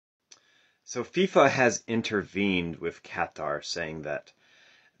So FIFA has intervened with Qatar, saying that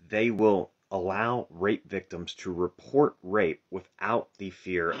they will allow rape victims to report rape without the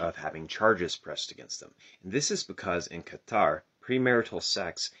fear of having charges pressed against them. And this is because in Qatar, premarital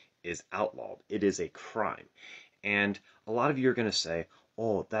sex is outlawed. It is a crime. And a lot of you are going to say,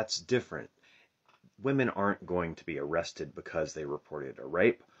 oh, that's different. Women aren't going to be arrested because they reported a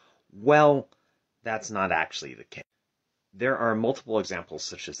rape. Well, that's not actually the case. There are multiple examples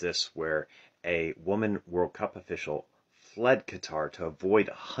such as this where a woman World Cup official fled Qatar to avoid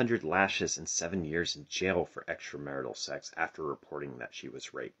 100 lashes and 7 years in jail for extramarital sex after reporting that she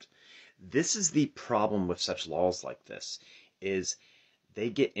was raped. This is the problem with such laws like this, is they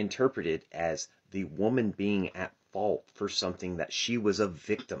get interpreted as the woman being at fault for something that she was a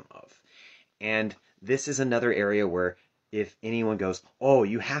victim of. And this is another area where if anyone goes, oh,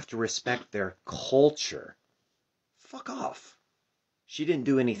 you have to respect their culture, fuck off. She didn't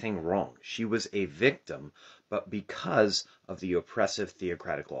do anything wrong. She was a victim, but because of the oppressive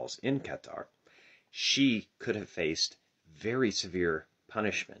theocratic laws in Qatar, she could have faced very severe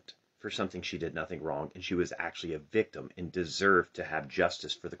punishment for something she did nothing wrong, and she was actually a victim and deserved to have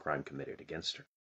justice for the crime committed against her.